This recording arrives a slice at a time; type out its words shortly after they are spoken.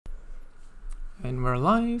And we're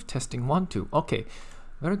live, testing 1, 2. Okay,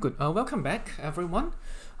 very good. Welcome back, everyone.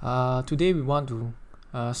 Today we want to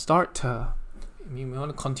we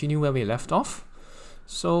want to continue where we left off.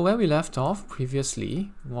 So where we left off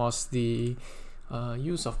previously was the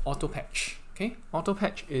use of auto patch. Okay, auto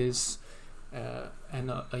patch is a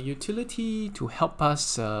utility to help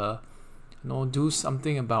us do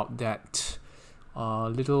something about that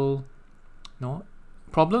little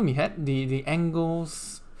problem we had, the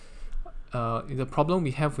angles. The problem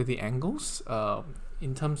we have with the angles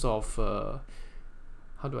in terms of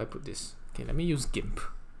how do I put this? Okay, let me use GIMP.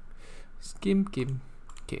 GIMP.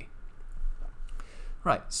 Okay.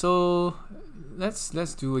 Right. So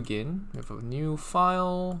let's do again. We have a new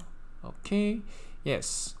file. Okay.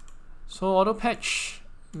 Yes. So auto patch.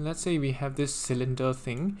 Let's say we have this cylinder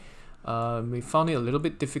thing. We found it a little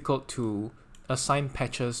bit difficult to assign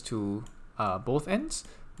patches to both ends.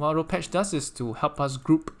 What auto patch does is to help us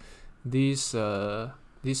group these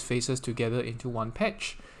faces together into one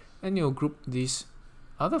patch, and you'll group these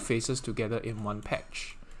other faces together in one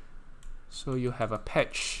patch. So you have a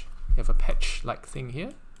patch, like thing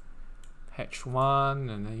here, patch 1,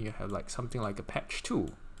 and then you have like something like a patch 2.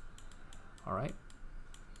 All right,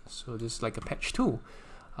 so this is like a patch 2.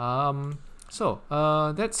 That's what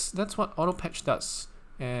auto patch does.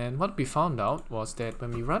 And what we found out was that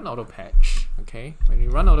when we run auto patch,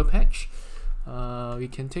 we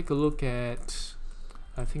can take a look at,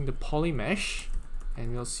 I think, the polymesh,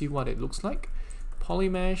 and we'll see what it looks like.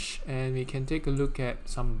 Polymesh, and we can take a look at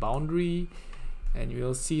some boundary, and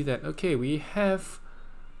we'll see that we have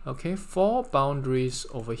 4 boundaries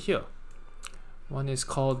over here. One is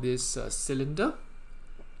called this cylinder,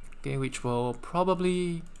 which will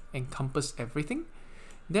probably encompass everything.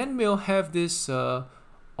 Then we'll have this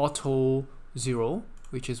auto 0,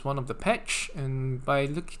 which is one of the patch, and by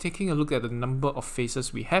taking a look at the number of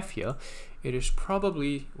faces we have here, it is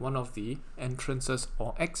probably one of the entrances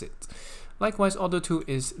or exits. Likewise, auto 2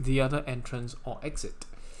 is the other entrance or exit.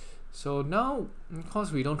 So now, of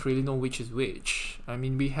course, we don't really know which is which. I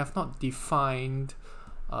mean, we have not defined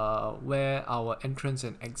where our entrance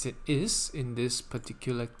and exit is in this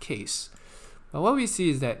particular case. But what we see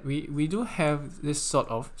is that we do have this sort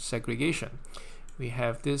of segregation. We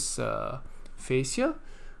have this face here.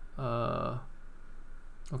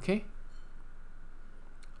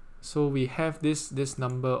 So we have this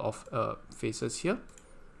number of faces here,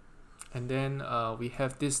 and then we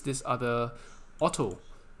have this other auto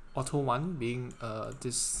 1 being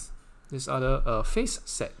this other face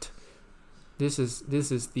set. This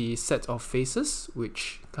is the set of faces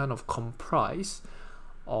which kind of comprise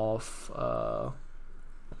of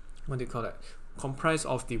what do you call that? Comprise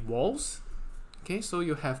of the walls. Okay, so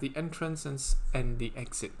you have the entrance and the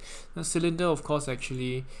exit. The cylinder, of course,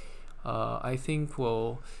 actually, I think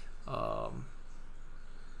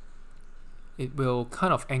it will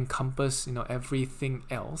kind of encompass everything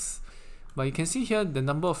else. But you can see here the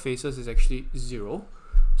number of faces is actually 0,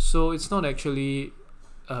 so it's not actually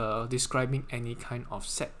describing any kind of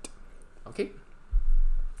set. Okay.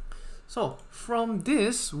 So from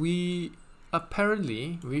this, we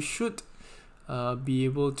should be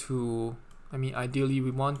able to. Ideally,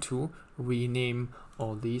 we want to rename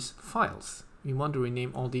all these files. We want to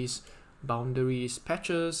rename all these boundaries,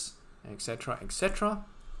 patches, etc., etc.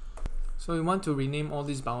 So we want to rename all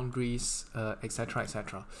these boundaries, etc.,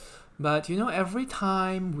 etc. But every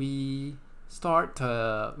time we start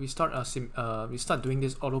doing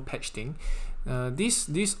this auto patch thing,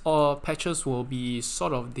 these patches will be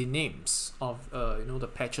sort of the names of the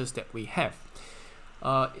patches that we have.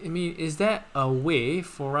 Is there a way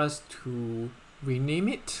for us to rename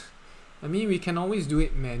it? We can always do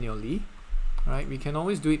it manually, right? We can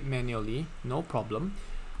always do it manually, no problem.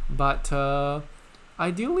 But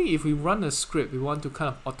ideally, if we run a script, we want to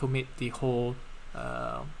kind of automate the whole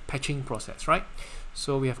patching process, right?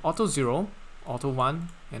 So we have auto 0, auto 1,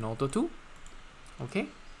 and auto 2. Okay,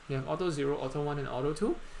 we have auto 0, auto 1, and auto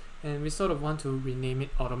 2, and we sort of want to rename it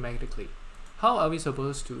automatically. How are we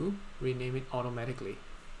supposed to rename it automatically?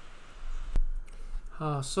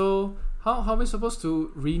 So how are we supposed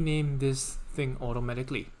to rename this thing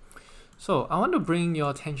automatically? So I want to bring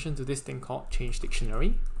your attention to this thing called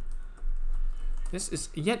changeDictionary. This is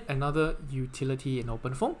yet another utility in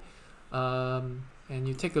OpenFOAM. And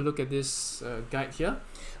you take a look at this guide here.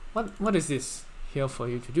 What is this here for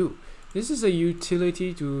you to do? This is a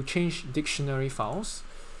utility to change dictionary files.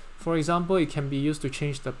 For example, it can be used to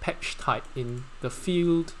change the patch type in the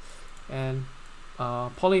field and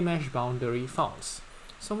polymesh boundary files.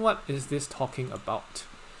 So what is this talking about?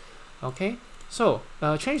 Okay, so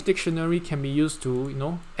changeDictionary can be used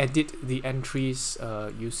to edit the entries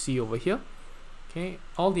you see over here. Okay,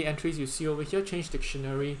 all the entries you see over here,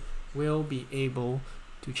 changeDictionary will be able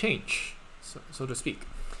to change, so to speak.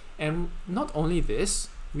 And not only this,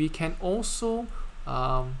 we can also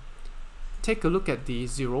take a look at the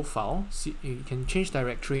 0 file. See, you can change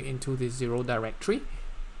directory into the 0 directory.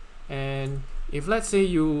 And if let's say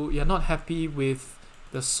you're not happy with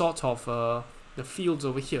the sort of the fields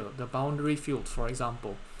over here, the boundary field, for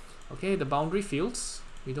example. Okay, the boundary fields,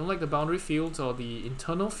 we don't like the boundary fields or the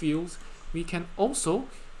internal fields, we can also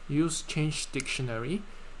use changeDictionary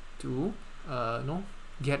to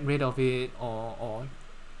get rid of it or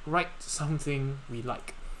write something we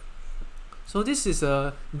like. So this is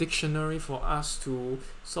a dictionary for us to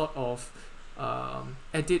sort of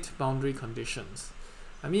edit boundary conditions.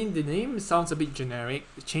 I mean, the name sounds a bit generic,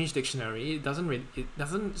 changeDictionary.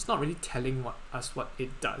 It's not really telling us what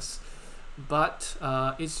it does, but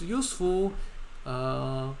it's useful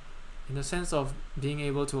in the sense of being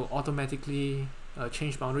able to automatically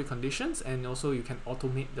change boundary conditions, and also you can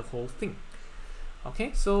automate the whole thing.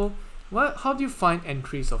 Okay, so how do you find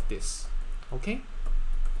entries of this? Okay,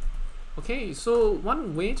 so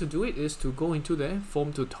one way to do it is to go into the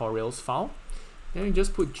foam tutorials file, then you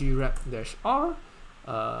just put grep-r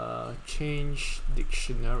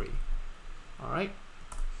changeDictionary. Alright,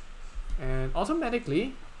 and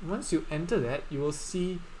automatically once you enter that, you will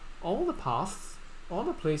see all the paths, all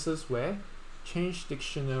the places where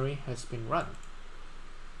changeDictionary has been run.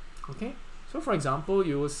 Okay, so for example,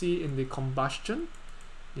 you will see in the combustion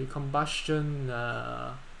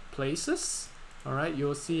places, alright,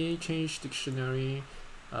 you'll see changeDictionary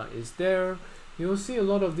is there. You'll see a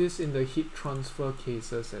lot of this in the heat transfer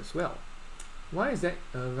cases as well. Why is that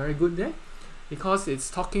very good there? Because it's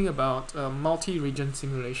talking about multi-region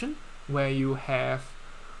simulation, where you have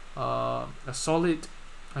a solid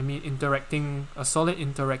interacting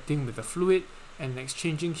with the fluid and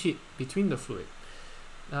exchanging heat between the fluid.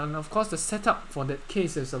 And of course the setup for that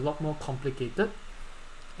case is a lot more complicated,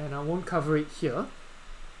 and I won't cover it here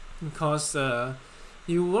because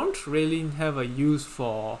you won't really have a use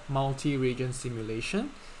for multi-region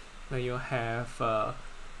simulation where you have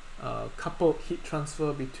coupled heat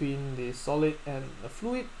transfer between the solid and the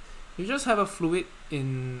fluid. You just have a fluid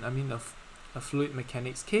in a fluid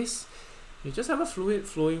mechanics case. You just have a fluid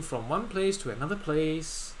flowing from one place to another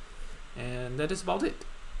place, and that is about it.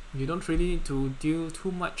 You don't really need to deal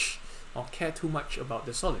too much or care too much about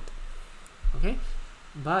the solid. Okay,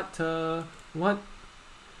 but what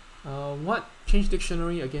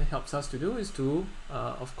changeDictionary again helps us to do is to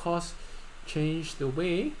of course change the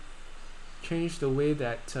way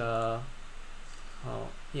that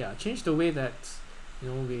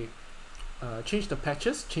we change the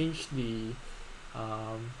patches, change the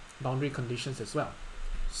boundary conditions as well.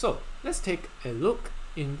 So let's take a look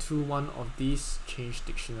into one of these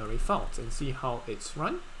changeDictionary files and see how it's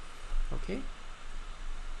run. Okay,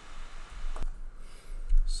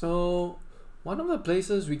 so one of the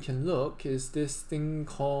places we can look is this thing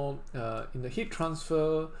called in the heat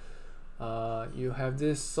transfer, you have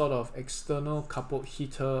this sort of external coupled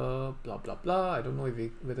heater, blah blah blah. I don't know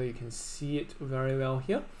whether you can see it very well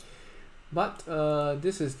here, but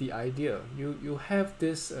this is the idea. You have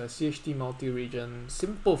this CHD multi-region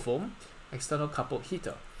simple foam external coupled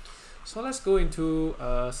heater. So let's go into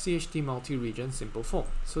CHD multi-region simple foam.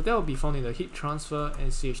 So that will be found in the heat transfer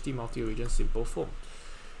and CHD multi-region simple foam.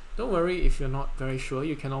 Don't worry if you're not very sure,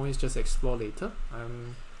 you can always just explore later.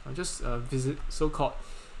 I'll just visit so-called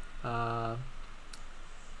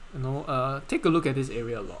take a look at this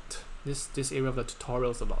area a lot. This area of the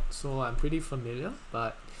tutorials a lot. So I'm pretty familiar,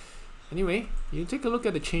 but anyway, you take a look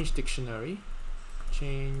at the changeDictionary.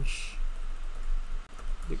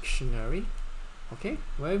 changeDictionary. Okay,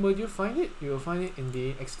 where would you find it? You will find it in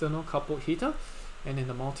the external coupled heater and in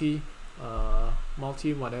the multi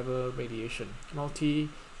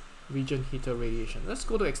region heater radiation. Let's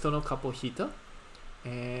go to external coupled heater,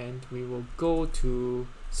 and we will go to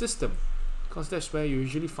system, because that's where you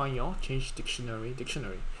usually find your changeDictionary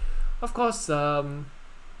dictionary. Of course, you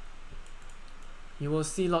will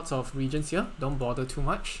see lots of regions here. Don't bother too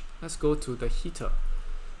much. Let's go to the heater.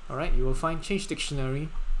 Alright, you will find changeDictionary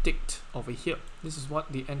dict over here. This is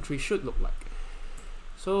what the entry should look like.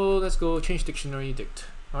 So let's go changeDictionary dict.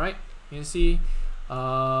 Alright, you can see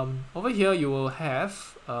over here you will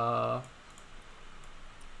have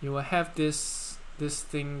this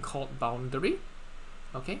thing called boundary.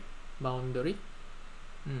 Okay, boundary.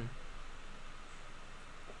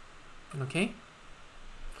 Okay,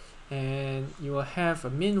 and you will have a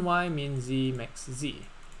min y, min z, max z.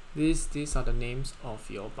 These are the names of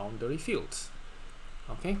your boundary fields.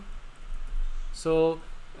 Okay, so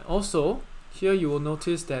also here you will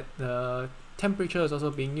notice that the temperature is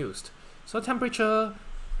also being used. So temperature,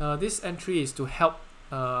 this entry is to help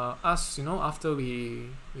us, after we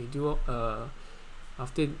do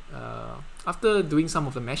after doing some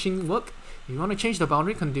of the meshing work, if you want to change the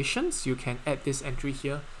boundary conditions, you can add this entry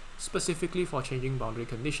here specifically for changing boundary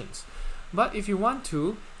conditions. But if you want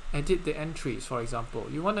to edit the entries, for example,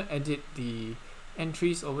 you want to edit the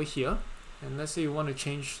entries over here, and let's say you want to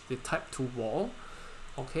change the type to wall,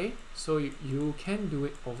 okay, so you can do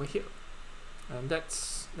it over here, and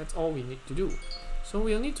that's all we need to do. So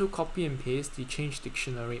we'll need to copy and paste the change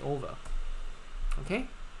dictionary over. Okay,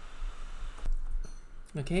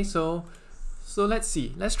 so let's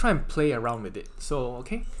see. Let's try and play around with it. So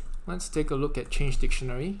okay, let's take a look at change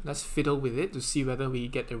dictionary. Let's fiddle with it to see whether we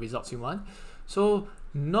get the results we want. So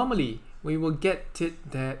normally we will get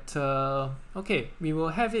it that okay, we will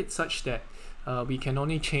have it such that we can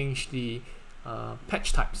only change the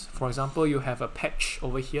patch types. For example, you have a patch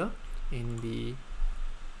over here in the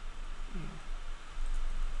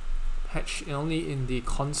patch only in the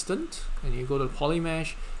constant, and you go to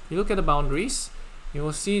polymesh, you look at the boundaries, you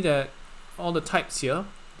will see that all the types here,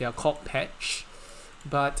 they are called patch.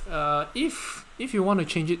 But if you want to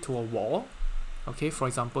change it to a wall, okay, for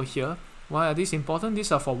example here, why are these important?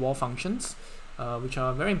 These are for wall functions, which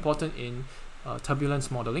are very important in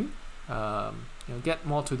turbulence modeling. You'll get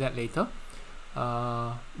more to that later.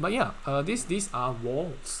 But yeah, these are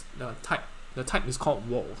walls. The type is called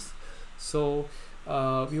walls. So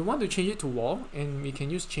we want to change it to wall, and we can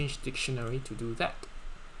use change dictionary to do that.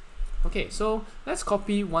 Okay, so let's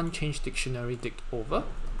copy one change dictionary dict over.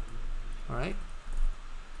 Alright,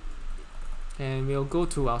 and we'll go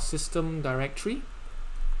to our system directory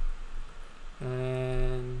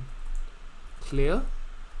and clear.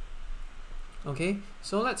 Okay,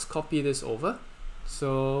 so let's copy this over.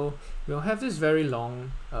 So we'll have this very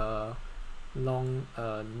long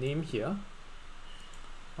name here.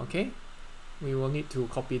 Okay, we will need to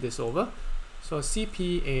copy this over. So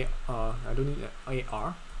CPAR, I don't need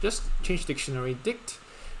AR, just change dictionary dict,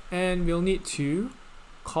 and we'll need to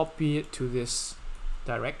copy it to this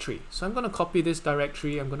directory. So I'm going to copy this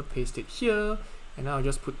directory, I'm going to paste it here, and now I'll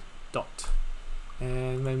just put dot.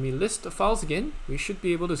 And when we list the files again, we should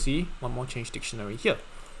be able to see one more change dictionary here.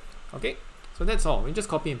 Okay, so that's all. We just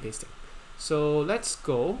copy and paste it. So let's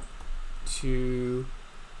go to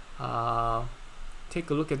take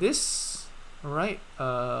a look at this. All right,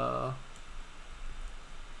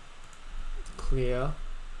 clear,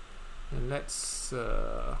 and let's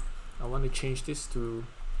I want to change this to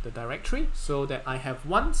the directory so that I have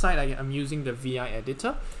one side I'm using the VI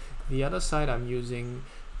editor, the other side I'm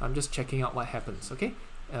just checking out what happens. Okay,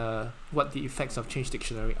 what the effects of change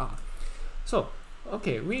dictionary are. So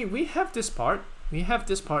okay, we have this part. We have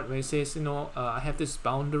this part where it says, I have this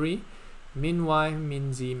boundary, min y,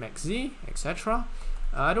 min z, max z, etc.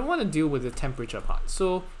 I don't want to deal with the temperature part.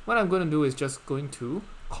 So what I'm going to do is just going to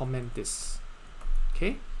comment this.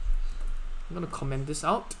 Okay, I'm going to comment this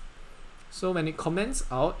out. So when it comments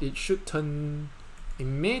out, it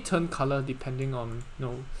may turn color depending on,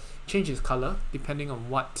 change its color depending on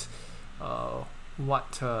what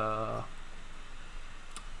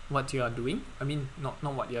you are doing. I mean, not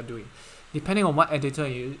what you are doing. Depending on what editor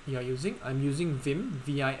you are using. I'm using Vim,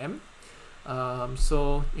 V-I-M.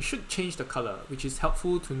 So it should change the color, which is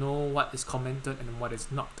helpful to know what is commented and what is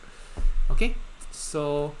not. Okay,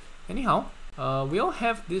 so anyhow, we all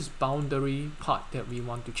have this boundary part that we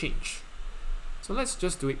want to change. So let's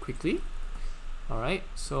just do it quickly. Alright,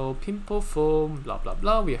 so pimple foam, blah blah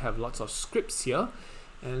blah. We have lots of scripts here,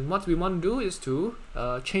 and what we want to do is to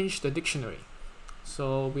change the dictionary.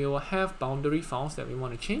 So we will have boundary files that we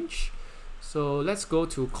want to change. So let's go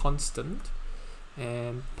to constant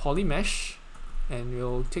and polymesh, and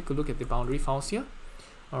we'll take a look at the boundary files here.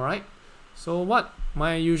 Alright, so what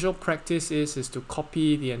my usual practice is to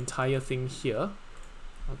copy the entire thing here.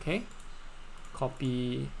 Okay,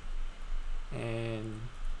 copy, and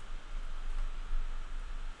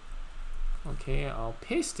okay, I'll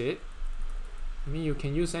paste it. I mean, you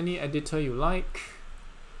can use any editor you like.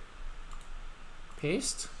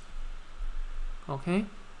 Paste. Okay,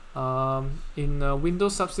 in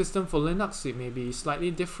Windows subsystem for Linux, it may be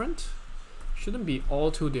slightly different. Shouldn't be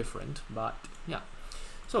all too different, but yeah.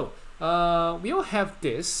 So we all have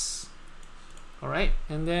this. All right,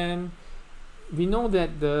 and then we know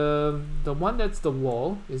that the one that's the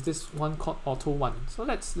wall is this one called auto1. So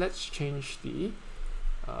let's change the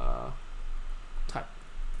type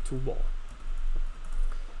to wall.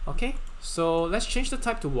 Okay, so let's change the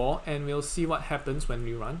type to wall, and we'll see what happens when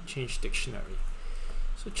we run change dictionary.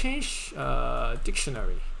 So change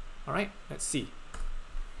dictionary. All right, let's see.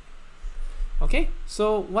 Okay,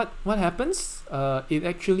 so what happens? It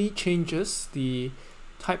actually changes the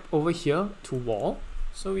type over here to wall.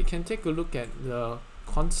 So we can take a look at the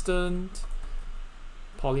constant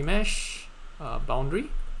polymesh boundary.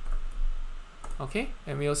 Okay,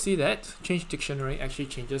 and we'll see that changeDictionary actually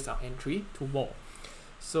changes our entry to wall.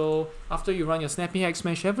 So after you run your snappy hex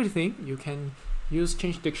mesh everything, you can use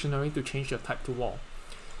changeDictionary to change your type to wall.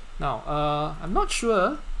 Now, I'm not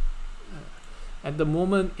sure at the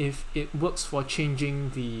moment if it works for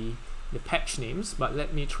changing the patch names, but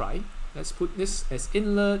let me try. Let's put this as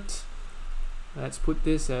inlet. Let's put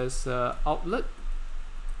this as outlet.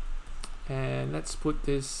 And let's put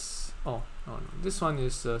this, oh, no, this one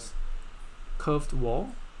is curved wall,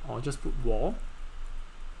 or just put wall.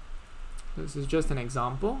 This is just an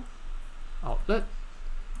example. Outlet.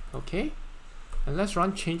 Okay. And let's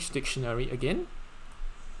run changeDictionary again.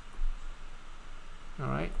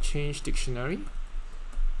 Alright, changeDictionary.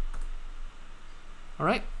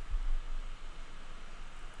 Alright.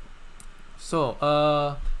 So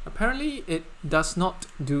apparently it does not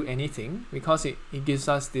do anything because it gives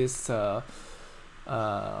us this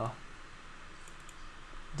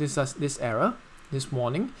this error, this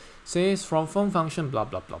warning. Says from form function blah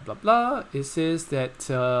blah blah blah blah. It says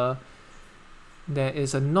that there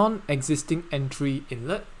is a non-existing entry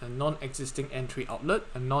inlet, a non-existing entry outlet,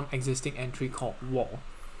 a non-existing entry called wall.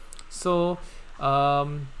 So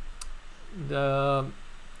the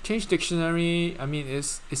changeDictionary, I mean,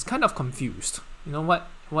 is kind of confused. You know,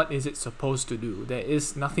 what is it supposed to do? There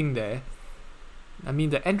is nothing there. I mean,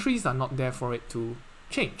 the entries are not there for it to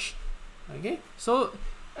change. Okay, so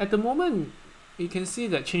at the moment you can see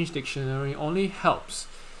that changeDictionary only helps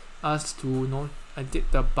us to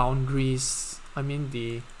edit the boundaries, I mean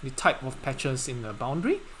the type of patches in the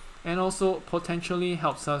boundary, and also potentially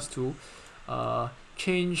helps us to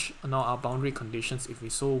change our boundary conditions if we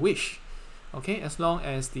so wish. Okay, as long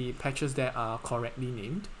as the patches there are correctly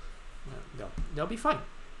named, they'll be fine.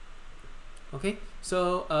 Okay,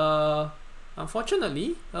 so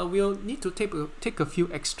unfortunately we'll need to take a few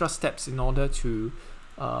extra steps in order to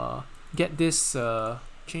get this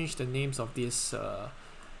change the names of these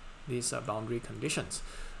boundary conditions.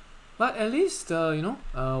 But at least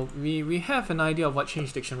we have an idea of what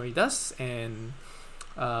changeDictionary does, and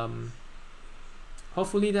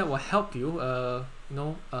hopefully that will help you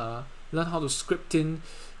learn how to script in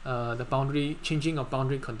the changing of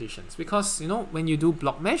boundary conditions. Because when you do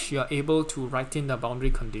block mesh, you are able to write in the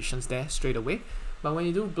boundary conditions there straight away. But when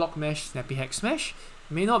you do block mesh, snappy hex mesh,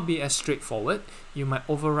 it may not be as straightforward. You might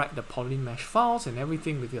overwrite the polymesh files and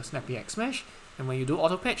everything with your snappy hex mesh, and when you do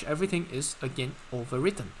auto patch, everything is again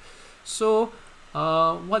overwritten. So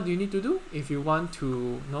what do you need to do if you want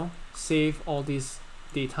to save all this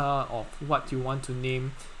data of what you want to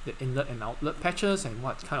name the inlet and outlet patches and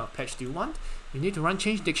what kind of patch do you want? You need to run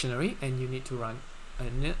changeDictionary, and you need to run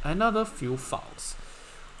another few files.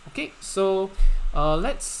 Okay, so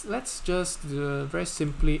let's just very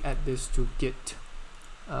simply add this to git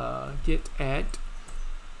add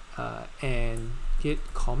and git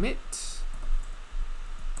commit.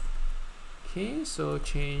 Okay, so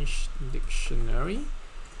changeDictionary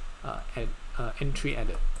entry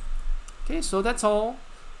added. Okay, so that's all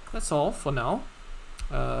for now.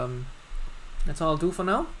 That's all I'll do for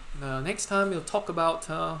now. Next time we'll talk about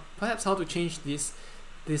perhaps how to change these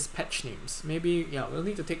patch names. Maybe we'll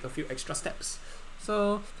need to take a few extra steps.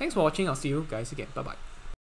 So thanks for watching. I'll see you guys again. Bye bye.